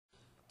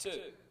two.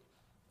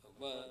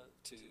 1,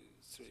 2,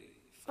 3,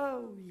 4.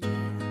 Oh yeah.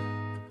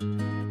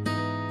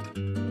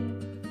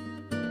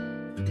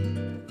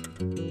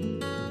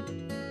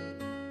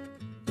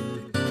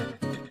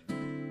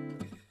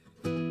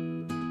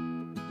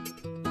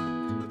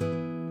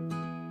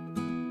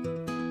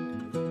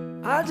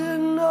 I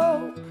didn't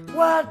know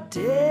what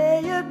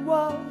day it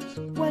was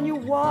when you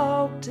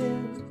walked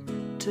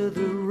into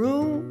the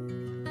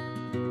room.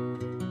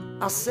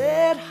 I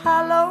said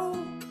hello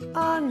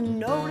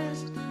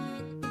unnoticed.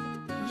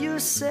 You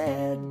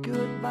said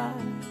goodbye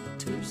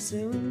too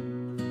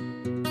soon.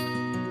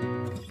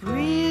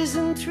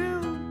 Breezing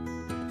through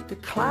the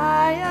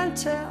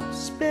clientele,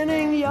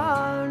 spinning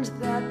yarns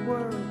that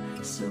were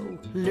so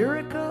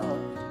lyrical.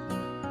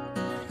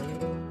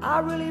 I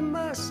really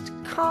must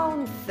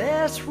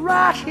confess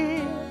right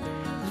here,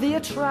 the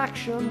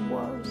attraction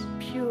was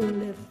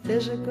purely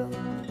physical.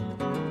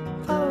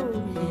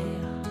 Oh yeah.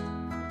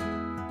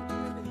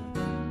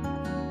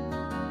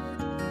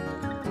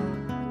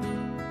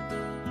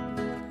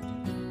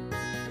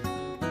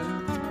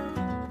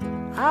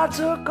 I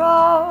took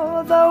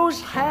all those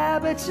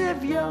habits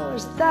of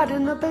yours that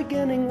in the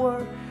beginning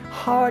were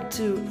hard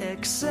to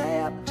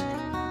accept.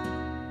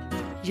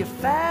 Your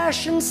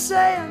fashion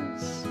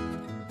sense,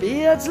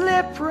 beards,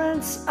 lip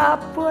prints, I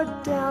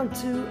put down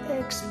to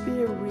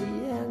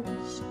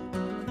experience.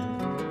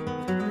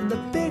 The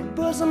big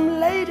bosom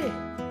lady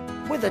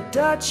with a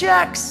Dutch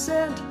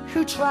accent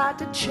who tried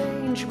to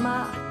change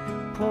my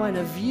point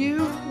of view.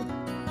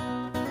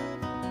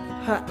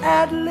 Her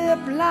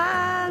ad-lib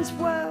lines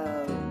were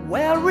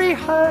well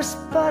rehearsed,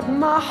 but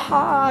my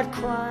heart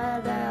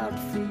cried out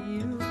for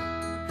you.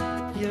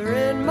 You're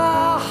in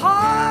my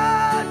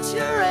heart,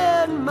 you're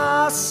in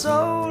my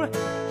soul.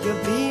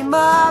 You'll be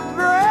my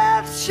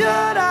breath should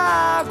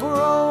I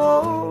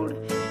grow old.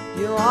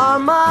 You are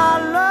my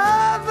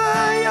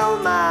lover,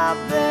 you're my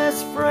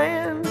best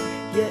friend.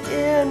 You're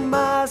in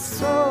my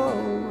soul.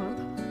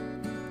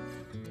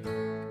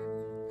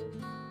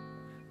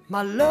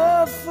 My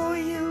love for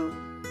you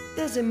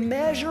is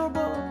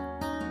immeasurable.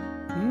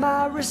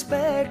 My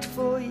respect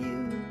for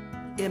you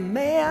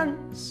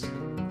immense.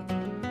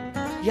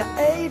 You're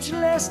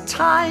ageless,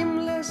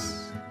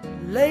 timeless,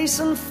 lace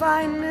and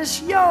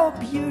fineness, your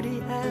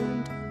beauty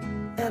and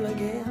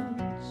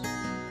elegance.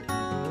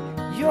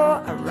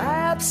 You're a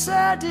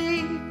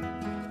rhapsody,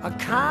 a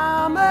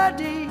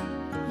comedy,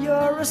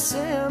 you're a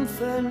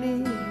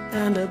symphony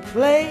and a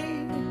play.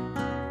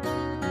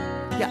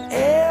 You're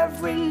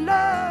every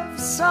love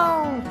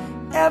song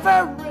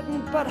ever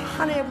written, but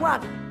honey,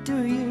 what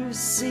do you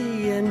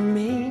see in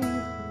me?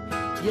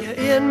 You're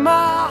in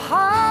my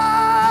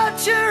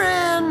heart, you're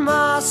in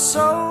my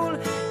soul.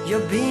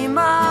 You'll be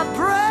my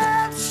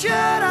breath should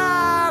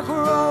I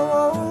grow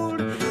old.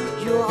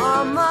 You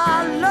are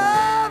my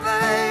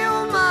lover,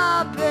 you're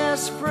my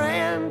best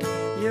friend.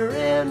 You're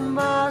in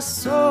my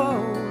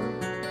soul.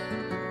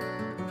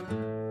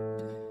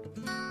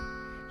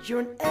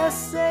 You're an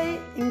essay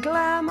in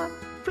glamour,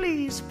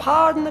 please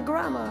pardon the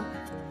grammar,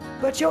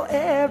 but you're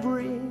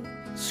every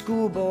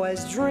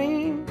schoolboy's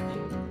dream.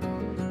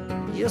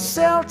 You're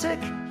Celtic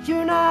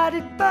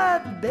United,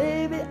 but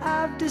baby,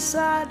 I've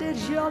decided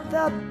you're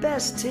the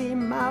best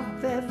team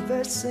I've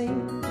ever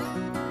seen.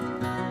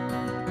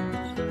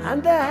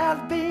 And there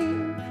have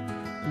been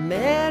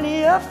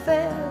many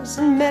affairs,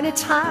 and many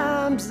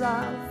times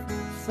I've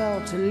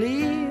thought to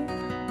leave,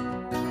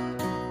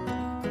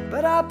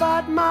 but I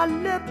bite my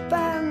lip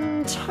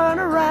and turn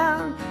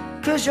around,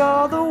 'cause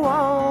you're the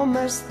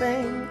warmest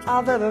thing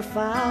I've ever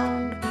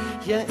found.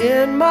 You're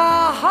in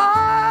my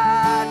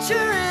heart,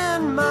 you're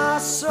in my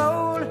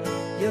soul.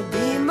 You'll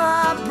be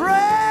my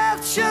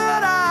breath should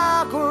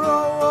I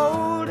grow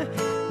old.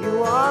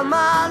 You are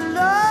my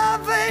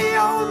lover,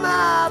 you're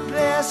my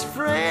best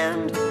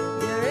friend.